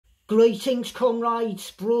Greetings,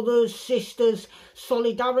 comrades, brothers, sisters,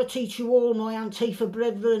 solidarity to all my Antifa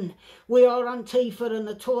brethren. We are Antifa and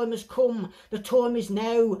the time has come, the time is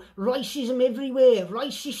now. Racism everywhere,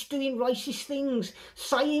 racists doing racist things,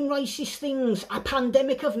 saying racist things, a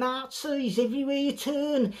pandemic of Nazis everywhere you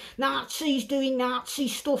turn. Nazis doing Nazi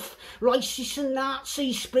stuff, racists and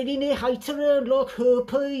Nazis spreading their hate around like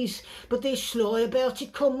herpes. But they're sly about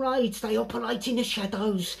it, comrades, they operate in the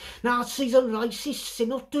shadows. Nazis and racists, they're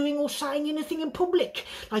not doing or saying anything in public.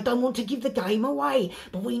 They don't want to give the game away,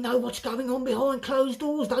 but we know what's going on behind closed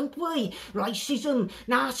doors, don't we? Racism,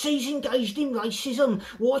 Nazis engaged in racism,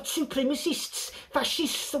 white supremacists,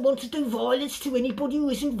 fascists that want to do violence to anybody who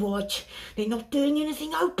isn't white. They're not doing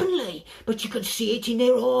anything openly, but you can see it in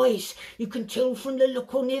their eyes. You can tell from the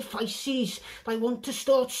look on their faces. They want to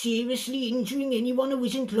start seriously injuring anyone who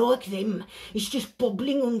isn't like them. It's just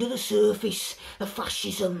bubbling under the surface. The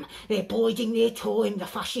fascism, they're biding their time, the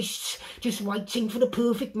fascists, just waiting for the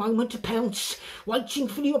perfect moment to pounce, waiting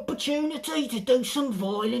for the opportunity to do some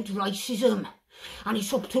violent racism. And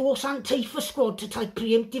it's up to us Antifa squad to take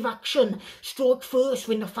preemptive action, strike first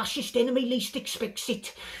when the fascist enemy least expects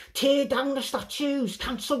it, tear down the statues,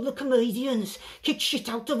 cancel the comedians, kick shit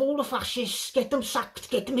out of all the fascists, get them sacked,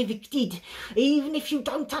 get them evicted, even if you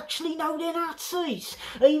don't actually know they're Nazis,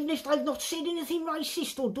 even if they've not said anything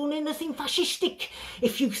racist or done anything fascistic.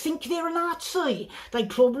 If you think they're a Nazi, they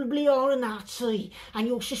probably are a Nazi, and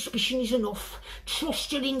your suspicion is enough.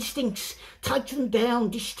 Trust your instincts, take them down,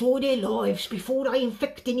 destroy their lives before they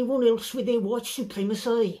infect anyone else with their white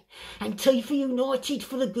supremacy. Antifa united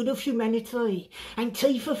for the good of humanity.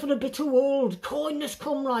 Antifa for a better world. Kindness,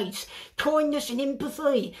 comrades. Kindness and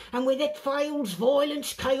empathy. And where that fails,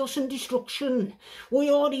 violence, chaos and destruction. We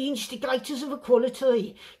are the instigators of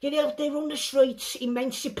equality. Get out there on the streets.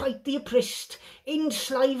 Emancipate the oppressed. End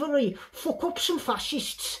slavery. Fuck up some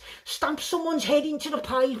fascists. Stamp someone's head into the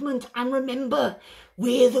pavement. And remember,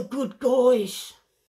 we're the good guys.